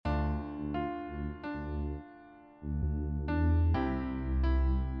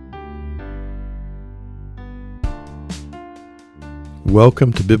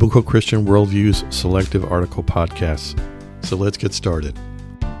Welcome to Biblical Christian Worldview's Selective Article Podcasts. So let's get started.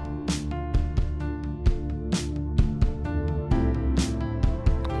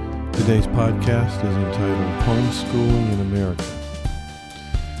 Today's podcast is entitled Homeschooling in America.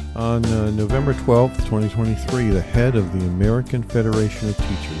 On November 12th, 2023, the head of the American Federation of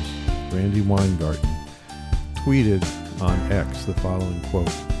Teachers, Randy Weingarten, tweeted on X the following quote: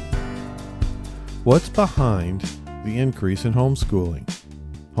 "What's behind the increase in homeschooling?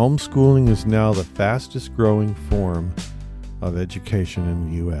 Homeschooling is now the fastest growing form of education in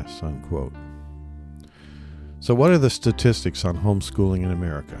the U.S., unquote. So what are the statistics on homeschooling in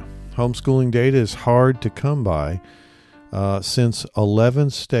America? Homeschooling data is hard to come by since 11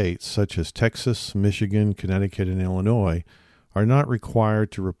 states such as Texas, Michigan, Connecticut, and Illinois are not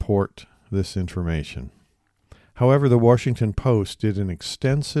required to report this information. However, the Washington Post did an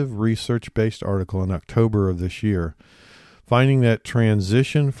extensive research-based article in October of this year, finding that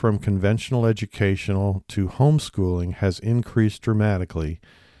transition from conventional educational to homeschooling has increased dramatically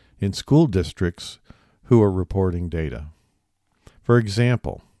in school districts who are reporting data. For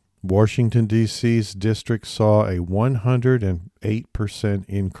example, Washington, D.C.'s district saw a 108%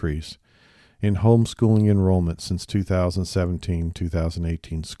 increase in homeschooling enrollment since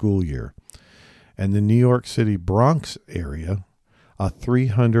 2017-2018 school year, and the New York City Bronx area, a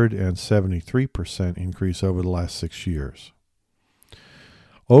 373% increase over the last 6 years.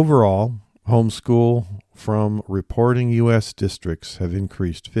 Overall, homeschool from reporting U.S. districts have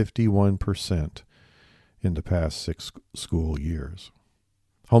increased 51% in the past 6 school years.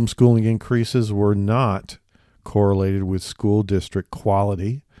 Homeschooling increases were not correlated with school district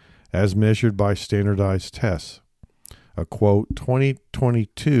quality as measured by standardized tests. A quote,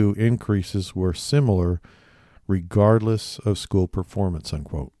 2022 increases were similar regardless of school performance,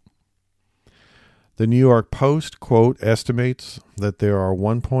 unquote. The New York Post, quote, estimates that there are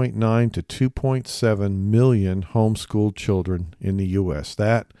 1.9 to 2.7 million homeschooled children in the U.S.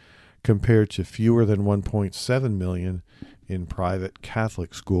 That compared to fewer than 1.7 million in private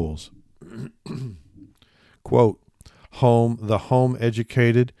Catholic schools. Quote, the home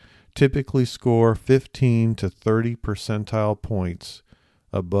educated typically score 15 to 30 percentile points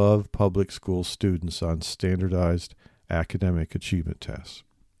above public school students on standardized academic achievement tests.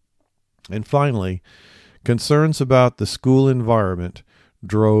 And finally, concerns about the school environment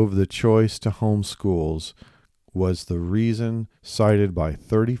drove the choice to homeschools was the reason cited by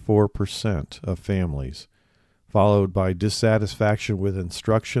 34% of families, followed by dissatisfaction with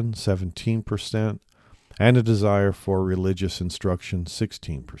instruction, 17%, and a desire for religious instruction,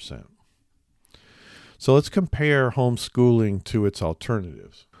 16%. So let's compare homeschooling to its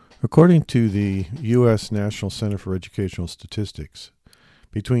alternatives. According to the U.S. National Center for Educational Statistics,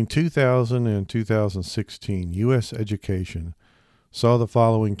 between 2000 and 2016, U.S. education saw the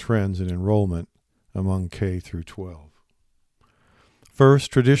following trends in enrollment among K through 12.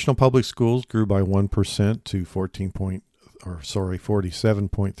 First, traditional public schools grew by 1% to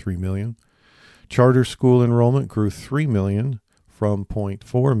 47.3 million. Charter school enrollment grew 3 million from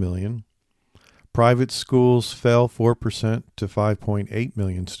 0.4 million. Private schools fell 4% to 5.8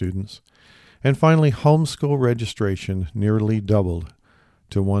 million students. And finally, homeschool registration nearly doubled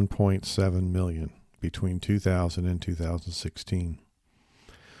to 1.7 million between 2000 and 2016.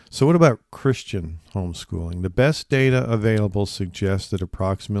 So what about Christian homeschooling? The best data available suggests that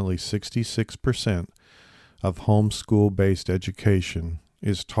approximately 66% of homeschool-based education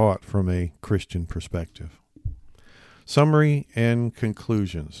is taught from a Christian perspective. Summary and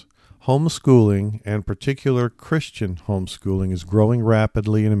conclusions. Homeschooling, and particular Christian homeschooling, is growing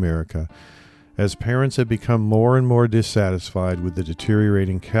rapidly in America as parents have become more and more dissatisfied with the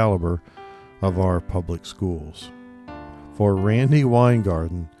deteriorating caliber of our public schools. For Randy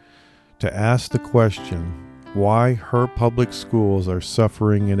Weingarten to ask the question why her public schools are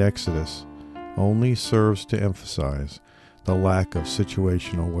suffering an exodus only serves to emphasize the lack of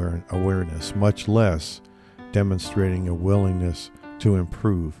situational awareness, much less demonstrating a willingness to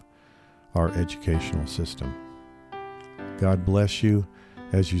improve our educational system. God bless you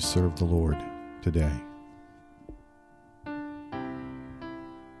as you serve the Lord today.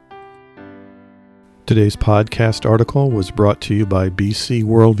 Today's podcast article was brought to you by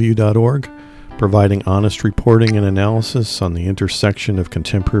bcworldview.org, providing honest reporting and analysis on the intersection of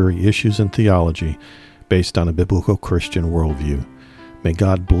contemporary issues and theology based on a biblical Christian worldview. May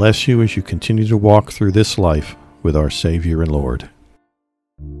God bless you as you continue to walk through this life with our Savior and Lord.